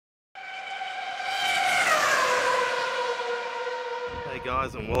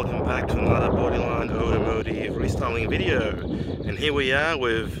guys, and welcome back to another Bodyline automotive restyling video. And here we are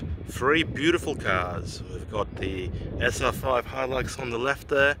with three beautiful cars. We've got the SR5 HILUX on the left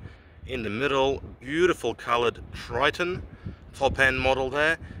there, in the middle beautiful coloured TRITON top end model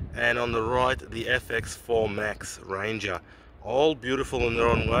there, and on the right the FX4 Max Ranger. All beautiful in their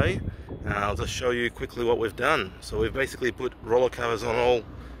own way. I'll just show you quickly what we've done. So we've basically put roller covers on all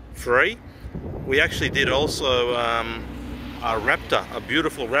three. We actually did also a Raptor, a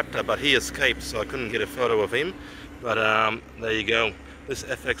beautiful Raptor, but he escaped, so I couldn't get a photo of him. But there you go. This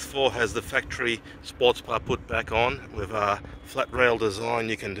FX4 has the factory sports bar put back on with a flat rail design.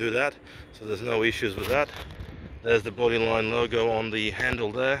 You can do that, so there's no issues with that. There's the Bodyline logo on the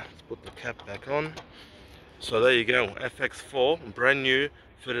handle there. Let's put the cap back on. So there you go, FX4, brand new,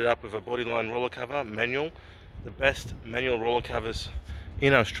 fitted up with a Bodyline roller cover, manual. The best manual roller covers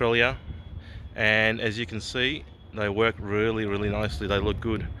in Australia, and as you can see, they work really nicely. They look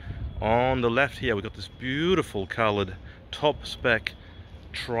good. On the left here we've got this beautiful coloured top spec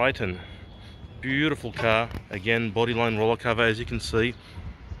TRITON, beautiful car. Again, Bodyline roller cover, as you can see,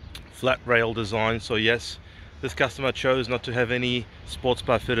 flat rail design. So yes, this customer chose not to have any sports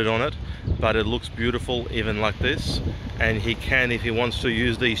bar fitted on it, but it looks beautiful even like this. And he can, if he wants to,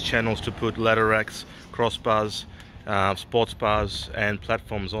 use these channels to put ladder racks, crossbars, sports bars and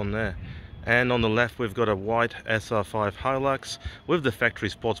platforms on there. And on the left we've got a white SR5 HILUX with the factory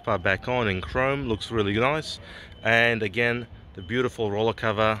sports bar back on in chrome. Looks really nice. And again, the beautiful roller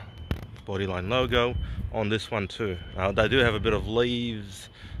cover Bodyline logo on this one too. They do have a bit of leaves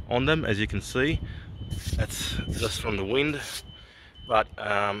on them, as you can see. That's just from the wind, but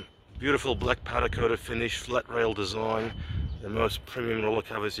beautiful black powder coated finish, flat rail design, the most premium roller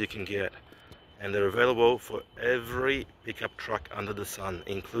covers you can get. And they're available for every pickup truck under the sun,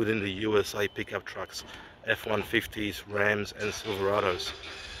 including the USA pickup trucks, F-150s, Rams and Silverados.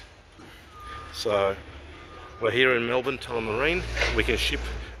 So we're here in Melbourne, Tullamarine. We can ship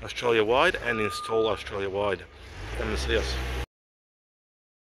Australia wide and install Australia wide. Come and see us.